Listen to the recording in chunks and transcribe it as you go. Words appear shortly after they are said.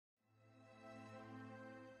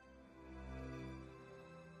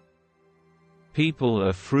People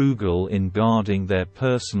are frugal in guarding their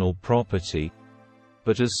personal property,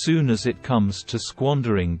 but as soon as it comes to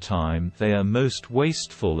squandering time, they are most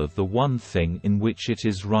wasteful of the one thing in which it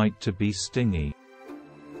is right to be stingy.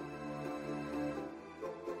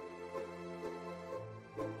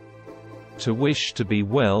 To wish to be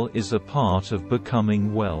well is a part of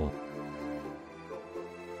becoming well.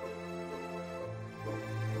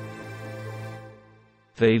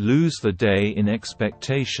 They lose the day in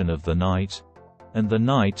expectation of the night, and the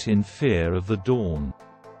night in fear of the dawn.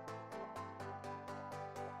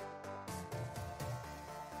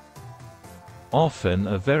 Often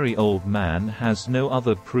a very old man has no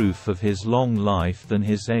other proof of his long life than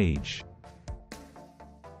his age.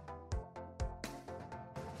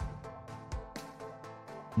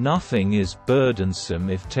 Nothing is burdensome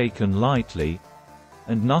if taken lightly,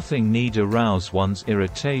 and nothing need arouse one's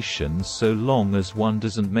irritation so long as one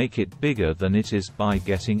doesn't make it bigger than it is by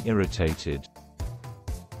getting irritated.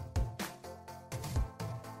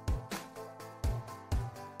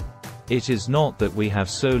 It is not that we have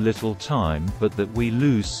so little time but that we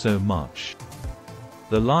lose so much.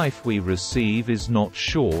 The life we receive is not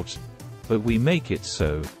short, but we make it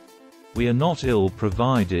so. We are not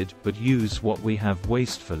ill-provided but use what we have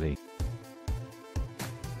wastefully.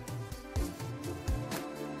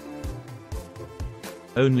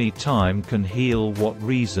 Only time can heal what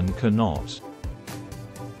reason cannot.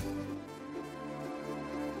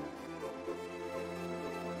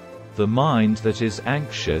 The mind that is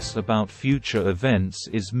anxious about future events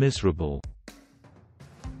is miserable.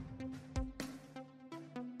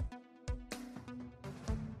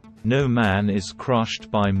 No man is crushed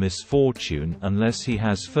by misfortune unless he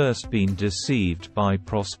has first been deceived by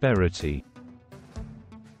prosperity.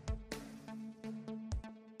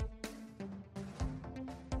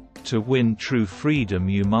 To win true freedom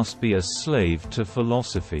you must be a slave to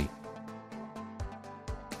philosophy.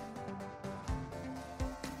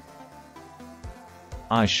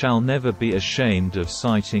 I shall never be ashamed of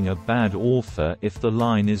citing a bad author if the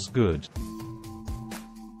line is good.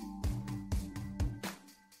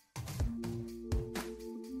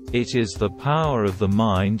 It is the power of the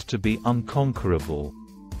mind to be unconquerable.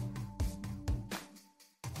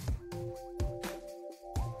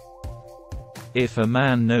 If a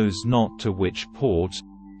man knows not to which port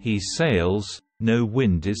he sails, no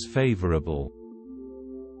wind is favorable.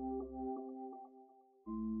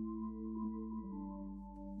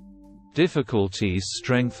 Difficulties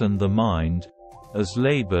strengthen the mind, as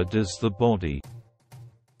labor does the body.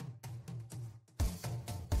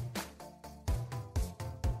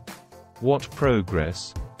 What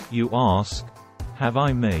progress, you ask, have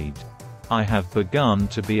I made? I have begun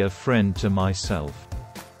to be a friend to myself.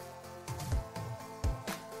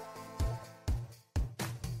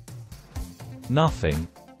 Nothing,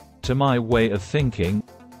 to my way of thinking,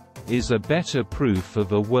 is a better proof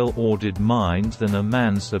of a well-ordered mind than a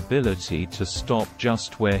man's ability to stop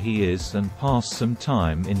just where he is and pass some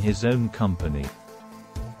time in his own company.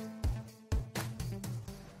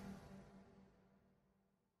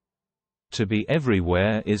 To be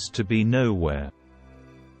everywhere is to be nowhere.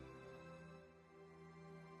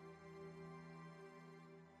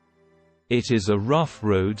 It is a rough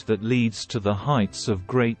road that leads to the heights of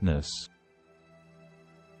greatness.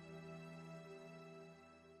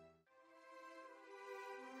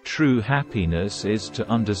 True happiness is to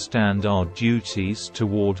understand our duties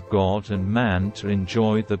toward God and man, to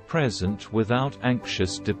enjoy the present without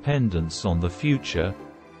anxious dependence on the future,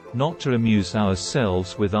 not to amuse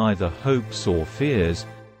ourselves with either hopes or fears,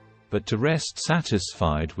 but to rest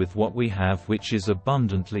satisfied with what we have, which is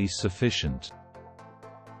abundantly sufficient.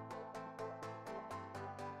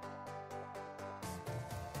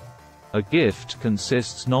 A gift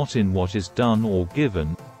consists not in what is done or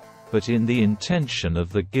given, but in the intention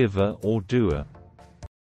of the giver or doer.